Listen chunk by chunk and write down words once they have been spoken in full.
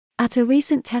At a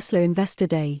recent Tesla Investor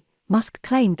Day, Musk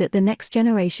claimed that the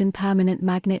next-generation permanent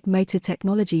magnet motor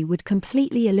technology would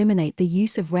completely eliminate the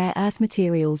use of rare earth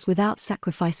materials without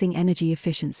sacrificing energy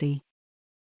efficiency.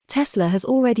 Tesla has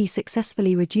already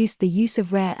successfully reduced the use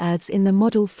of rare earths in the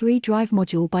Model 3 drive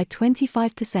module by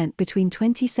 25% between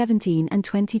 2017 and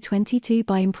 2022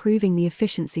 by improving the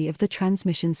efficiency of the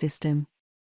transmission system.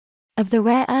 Of the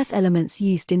rare earth elements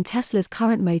used in Tesla's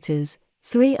current motors,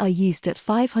 3 are used at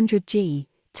 500G,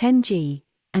 10G,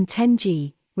 and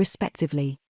 10G,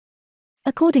 respectively.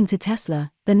 According to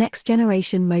Tesla, the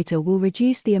next-generation motor will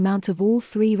reduce the amount of all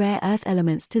 3 rare earth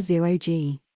elements to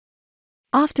 0G.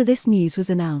 After this news was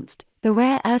announced, the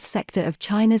rare earth sector of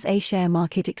China's A-share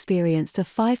market experienced a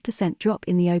 5% drop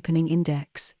in the opening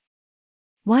index.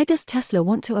 Why does Tesla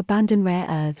want to abandon rare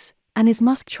earths, and is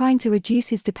Musk trying to reduce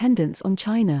his dependence on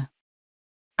China?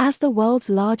 As the world's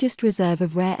largest reserve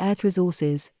of rare earth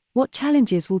resources, what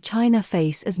challenges will China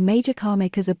face as major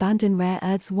carmakers abandon rare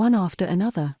earths one after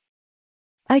another?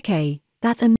 Okay,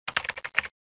 that and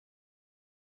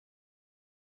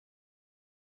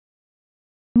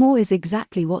more is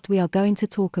exactly what we are going to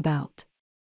talk about.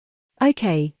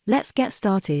 Okay, let's get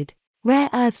started. Rare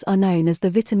earths are known as the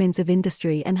vitamins of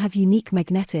industry and have unique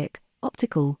magnetic,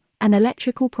 optical, and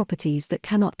electrical properties that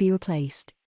cannot be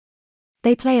replaced.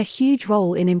 They play a huge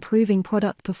role in improving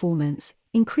product performance,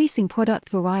 increasing product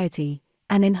variety,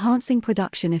 and enhancing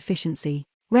production efficiency.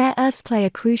 Rare earths play a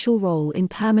crucial role in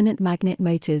permanent magnet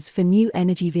motors for new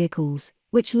energy vehicles,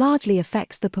 which largely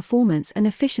affects the performance and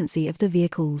efficiency of the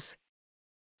vehicles.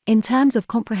 In terms of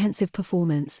comprehensive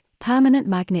performance, permanent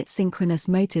magnet synchronous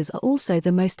motors are also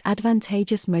the most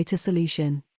advantageous motor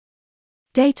solution.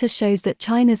 Data shows that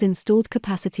China's installed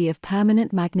capacity of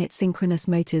permanent magnet synchronous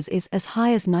motors is as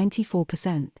high as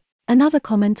 94%. Another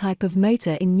common type of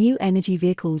motor in new energy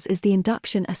vehicles is the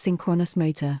induction asynchronous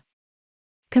motor.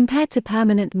 Compared to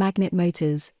permanent magnet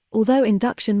motors, although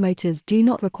induction motors do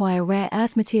not require rare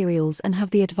earth materials and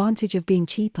have the advantage of being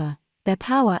cheaper, their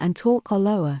power and torque are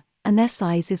lower, and their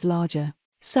size is larger.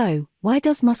 So, why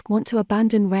does Musk want to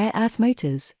abandon rare earth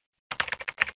motors?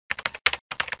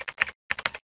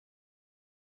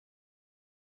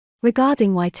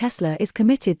 Regarding why Tesla is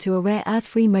committed to a rare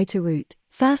earth-free motor route,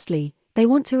 firstly, they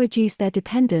want to reduce their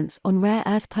dependence on rare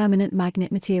earth permanent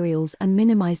magnet materials and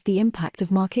minimize the impact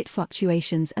of market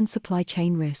fluctuations and supply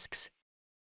chain risks.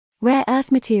 Rare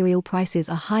earth material prices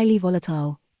are highly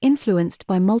volatile, influenced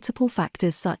by multiple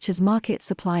factors such as market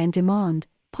supply and demand,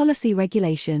 policy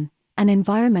regulation, and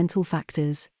environmental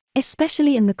factors.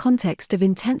 Especially in the context of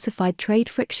intensified trade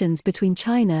frictions between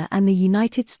China and the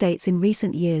United States in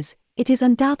recent years, it is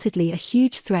undoubtedly a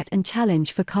huge threat and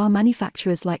challenge for car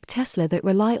manufacturers like Tesla that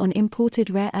rely on imported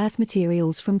rare earth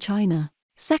materials from China.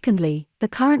 Secondly, the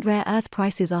current rare earth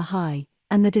prices are high,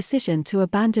 and the decision to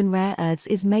abandon rare earths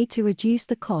is made to reduce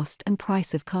the cost and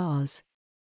price of cars.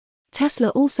 Tesla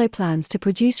also plans to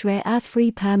produce rare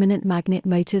earth-free permanent magnet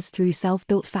motors through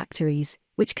self-built factories,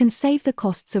 which can save the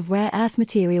costs of rare earth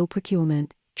material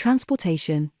procurement,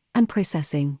 transportation, and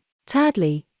processing.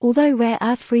 Thirdly, although rare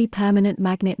earth-free permanent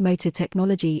magnet motor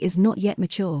technology is not yet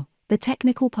mature, the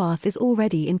technical path is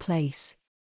already in place.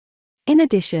 In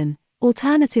addition,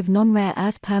 alternative non-rare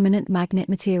earth permanent magnet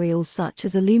materials such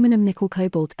as aluminum, nickel,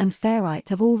 cobalt, and ferrite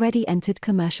have already entered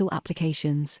commercial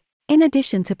applications. In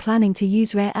addition to planning to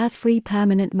use rare earth-free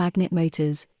permanent magnet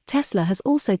motors, Tesla has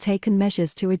also taken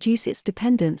measures to reduce its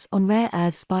dependence on rare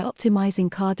earths by optimizing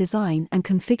car design and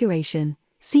configuration,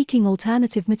 seeking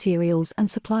alternative materials and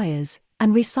suppliers,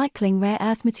 and recycling rare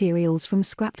earth materials from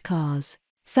scrapped cars.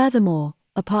 Furthermore,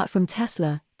 apart from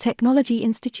Tesla, technology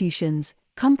institutions,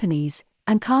 companies,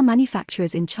 and car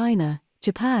manufacturers in China,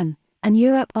 Japan, and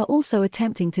Europe are also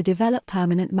attempting to develop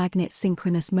permanent magnet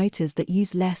synchronous motors that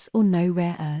use less or no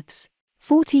rare earths.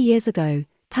 40 years ago,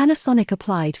 Panasonic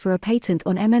applied for a patent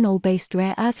on methanol-based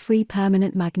rare earth-free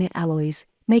permanent magnet alloys,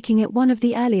 making it one of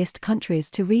the earliest countries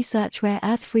to research rare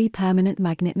earth-free permanent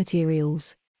magnet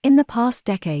materials. In the past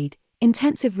decade,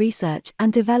 intensive research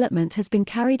and development has been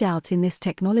carried out in this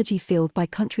technology field by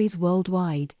countries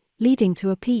worldwide, leading to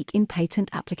a peak in patent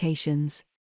applications.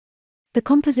 The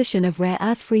composition of rare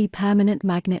earth-free permanent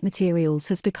magnet materials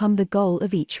has become the goal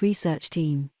of each research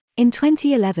team. In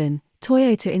 2011,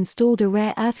 Toyota installed a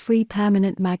rare earth-free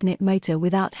permanent magnet motor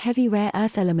without heavy rare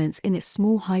earth elements in its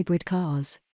small hybrid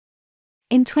cars.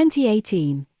 In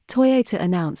 2018, Toyota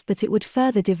announced that it would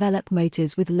further develop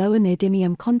motors with lower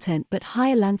neodymium content but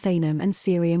higher lanthanum and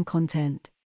cerium content.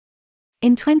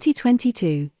 In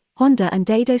 2022, Honda and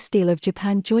Daido Steel of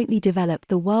Japan jointly developed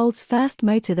the world's first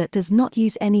motor that does not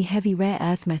use any heavy rare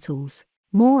earth metals.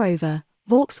 Moreover,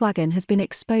 Volkswagen has been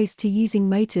exposed to using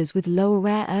motors with lower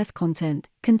rare earth content,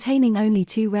 containing only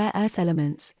two rare earth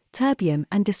elements, terbium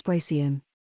and dysprosium.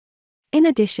 In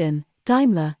addition,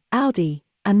 Daimler, Audi,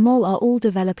 and MOL are all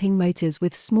developing motors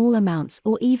with small amounts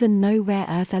or even no rare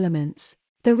earth elements.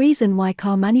 The reason why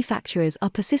car manufacturers are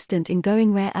persistent in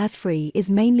going rare earth free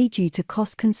is mainly due to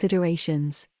cost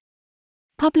considerations.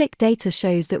 Public data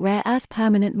shows that rare earth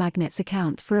permanent magnets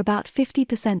account for about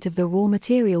 50% of the raw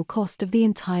material cost of the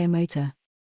entire motor.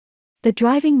 The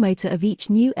driving motor of each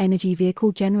new energy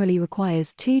vehicle generally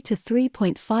requires 2 to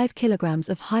 3.5 kilograms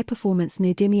of high-performance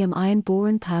neodymium iron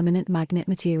boron permanent magnet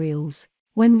materials.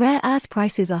 When rare earth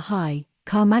prices are high,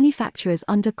 car manufacturers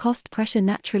under cost pressure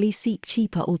naturally seek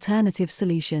cheaper alternative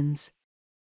solutions.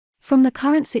 From the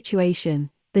current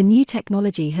situation, the new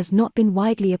technology has not been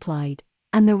widely applied,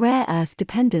 and the rare earth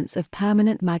dependence of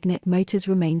permanent magnet motors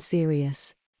remains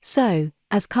serious. So,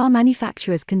 as car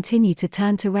manufacturers continue to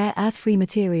turn to rare earth-free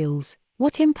materials,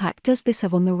 what impact does this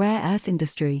have on the rare earth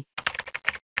industry?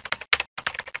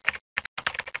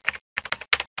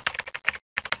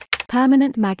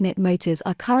 Permanent magnet motors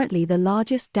are currently the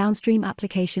largest downstream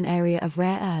application area of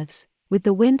rare earths, with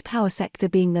the wind power sector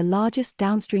being the largest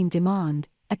downstream demand,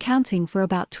 accounting for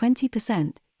about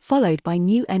 20%, followed by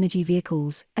new energy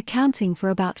vehicles, accounting for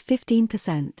about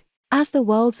 15%. As the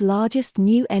world's largest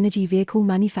new energy vehicle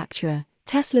manufacturer,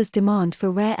 Tesla's demand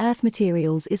for rare earth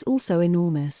materials is also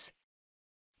enormous.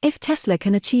 If Tesla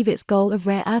can achieve its goal of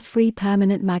rare earth-free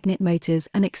permanent magnet motors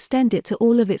and extend it to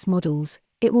all of its models,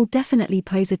 it will definitely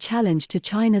pose a challenge to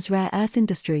China's rare earth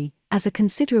industry, as a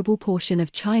considerable portion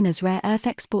of China's rare earth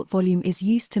export volume is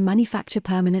used to manufacture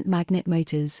permanent magnet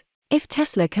motors. If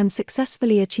Tesla can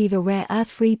successfully achieve a rare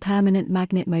earth-free permanent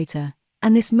magnet motor,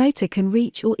 and this motor can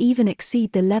reach or even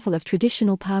exceed the level of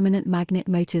traditional permanent magnet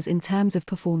motors in terms of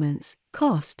performance,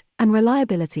 cost, and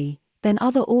reliability, then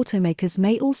other automakers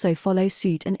may also follow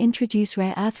suit and introduce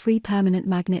rare earth-free permanent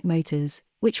magnet motors,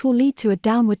 which will lead to a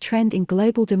downward trend in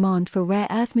global demand for rare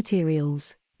earth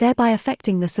materials, thereby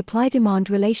affecting the supply-demand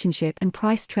relationship and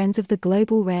price trends of the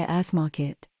global rare earth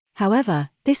market. However,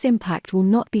 this impact will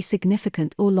not be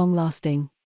significant or long-lasting.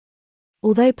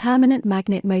 Although permanent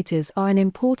magnet motors are an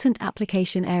important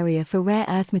application area for rare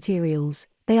earth materials,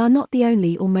 they are not the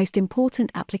only or most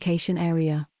important application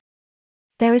area.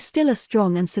 There is still a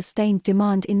strong and sustained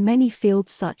demand in many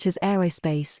fields such as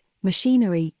aerospace,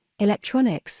 machinery,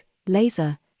 electronics,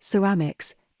 laser,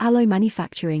 ceramics, alloy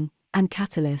manufacturing, and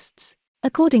catalysts.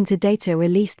 According to data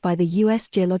released by the U.S.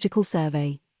 Geological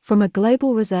Survey, from a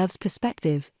global reserves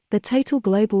perspective, the total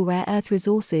global rare earth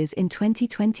resources in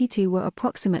 2022 were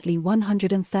approximately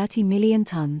 130 million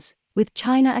tons, with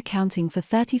China accounting for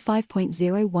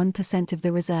 35.01% of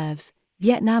the reserves,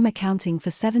 Vietnam accounting for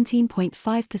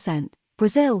 17.5%,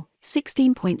 Brazil,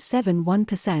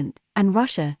 16.71%, and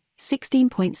Russia,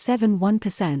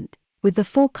 16.71%, with the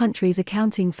four countries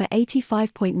accounting for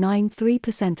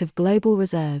 85.93% of global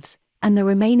reserves, and the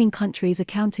remaining countries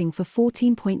accounting for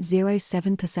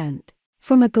 14.07%.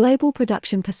 From a global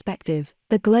production perspective,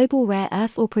 the global rare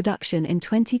earth ore production in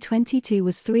 2022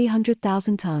 was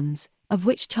 300,000 tons, of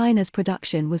which China's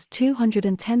production was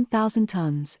 210,000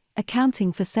 tons,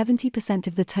 accounting for 70%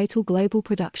 of the total global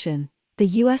production. The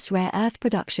US rare earth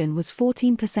production was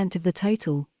 14% of the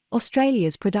total,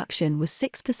 Australia's production was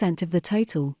 6% of the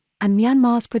total, and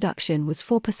Myanmar's production was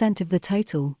 4% of the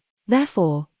total.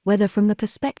 Therefore, whether from the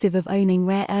perspective of owning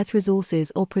rare earth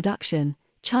resources or production,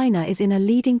 China is in a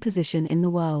leading position in the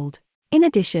world. In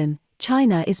addition,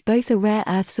 China is both a rare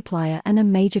earth supplier and a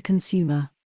major consumer.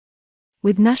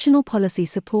 With national policy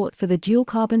support for the dual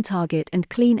carbon target and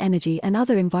clean energy and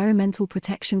other environmental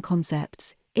protection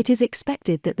concepts, it is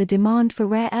expected that the demand for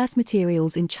rare earth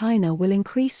materials in China will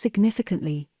increase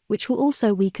significantly, which will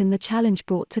also weaken the challenge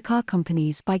brought to car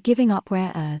companies by giving up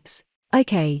rare earths.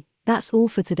 Okay, that's all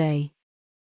for today.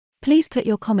 Please put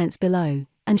your comments below,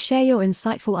 and share your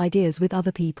insightful ideas with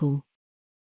other people.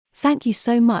 Thank you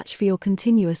so much for your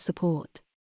continuous support.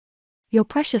 Your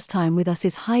precious time with us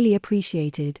is highly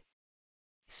appreciated.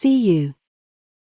 See you.